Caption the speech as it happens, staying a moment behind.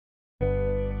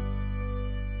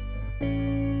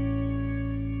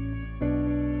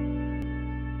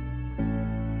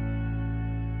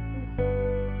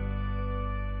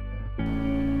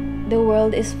The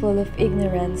world is full of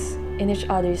ignorance in each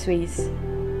other's ways,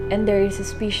 and there is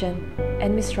suspicion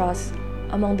and mistrust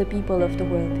among the people of the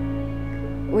world,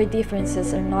 where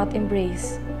differences are not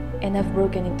embraced and have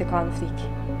broken into conflict.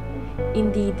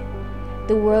 Indeed,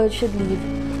 the world should live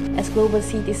as global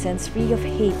citizens free of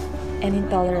hate and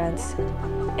intolerance,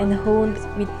 and honed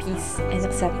with peace and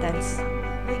acceptance,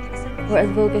 where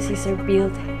advocacies are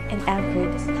built and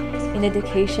anchored in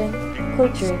education,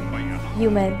 culture,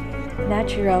 human,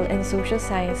 natural and social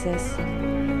sciences,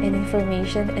 and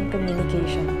information and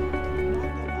communication.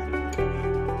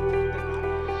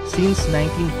 Since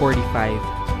 1945,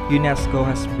 UNESCO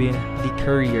has been the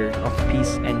courier of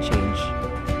peace and change,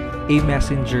 a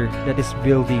messenger that is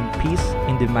building peace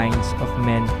in the minds of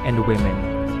men and women.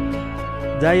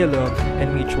 Dialogue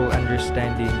and mutual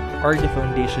understanding are the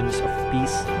foundations of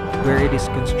peace, where it is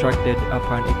constructed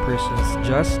upon a person's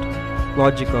just,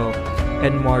 logical,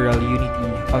 and moral unity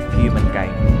of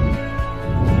humankind.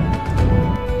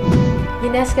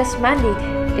 UNESCO's mandate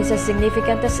is as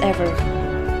significant as ever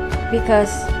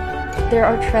because there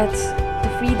are threats to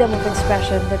freedom of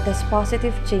expression that does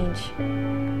positive change,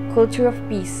 culture of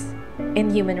peace,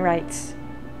 and human rights.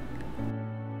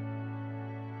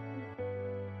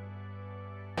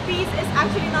 Peace is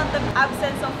actually not the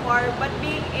absence of war, but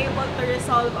being able to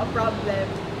resolve a problem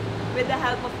with the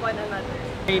help of one another.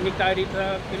 Tahimik tayo dito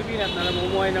sa Pilipinas na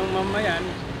namumuhay ng mamayan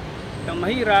ng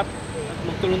mahirap at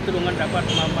magtulong-tulungan dapat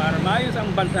para maayos ang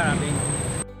bansa natin.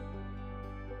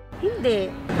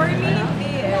 Hindi. For me,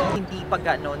 hindi. Hindi pa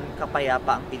ganon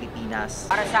kapayapa ang Pilipinas.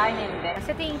 Para sa akin, hindi.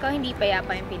 Sa tingin ko, hindi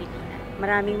payapa yung Pilipinas.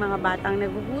 Maraming mga batang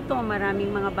nagugutom, maraming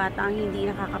mga batang hindi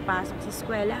nakakapasok sa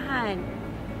eskwelahan.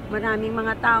 Maraming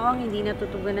mga tao ang hindi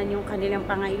natutugunan yung kanilang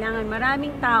pangailangan.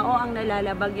 Maraming tao ang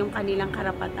nalalabag yung kanilang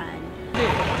karapatan.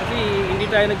 Kasi hindi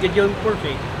tayo nagja-join force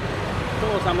eh.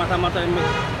 So sama-sama tayo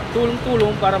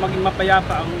magtulong-tulong para maging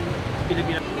mapayapa ang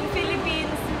Pilipinas. Yung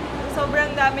Philippines,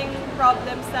 sobrang daming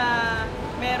problems na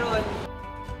meron.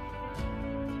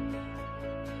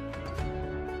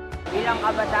 Bilang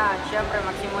kabataan, syempre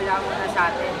magsimula muna sa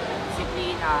atin,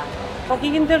 disiplina.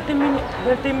 Pagiging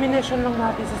determination lang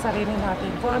natin sa sarili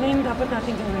natin. Kung ano yung dapat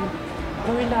natin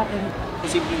gawin natin.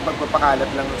 Simpleng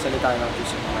pagpapakalat lang ng salita ng Diyos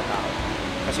sa mga tao.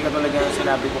 Kasi katulad ng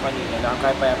sinabi ko kanina na ang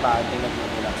kapayapaan ay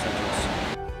nagmumula sa Diyos.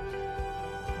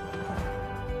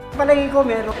 Palagi ko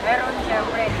meron. Meron,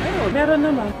 syempre. Meron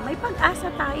naman. May pag-asa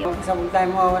tayo. Sa huwag tayo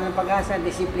mawawalan ng pag-asa,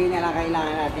 disiplina lang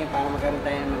kailangan natin para magkaroon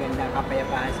tayo ng magandang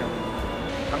kapayapaan sa mundo.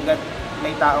 Hanggat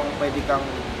may taong pwede kang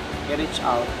i-reach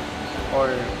out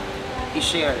or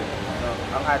i-share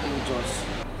ang ating Diyos.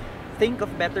 Think of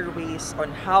better ways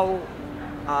on how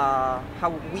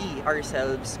we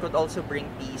ourselves could also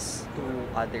bring peace to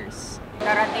others.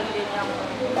 Darating din yung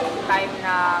time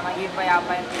na maging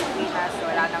payapa yung Pilipinas,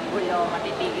 wala nang gulo,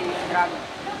 matitigil yung drug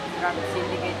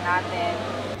syndicate natin.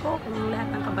 Kung lahat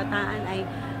ng kabataan ay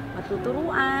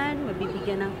matuturuan,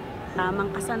 mabibigyan ng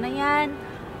tamang kasanayan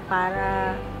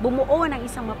para bumuo ng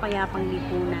isang mapayapang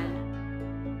lipunan.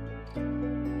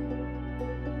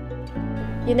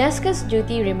 UNESCO's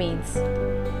duty remains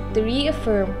to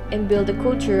reaffirm and build a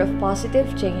culture of positive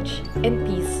change and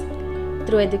peace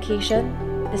through education,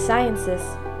 the sciences,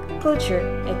 culture,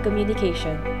 and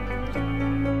communication.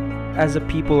 As a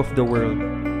people of the world,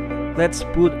 let's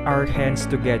put our hands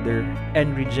together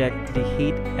and reject the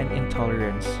hate and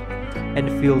intolerance, and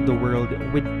fill the world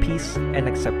with peace and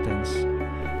acceptance.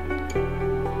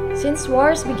 Since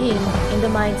wars begin in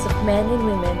the minds of men and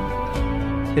women,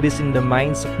 it is in the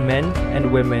minds of men and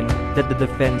women that the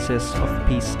defenses of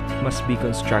peace must be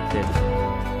constructed.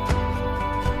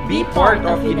 Be part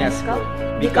of UNESCO.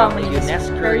 Become a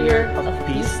UNESCO courier of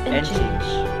peace and change.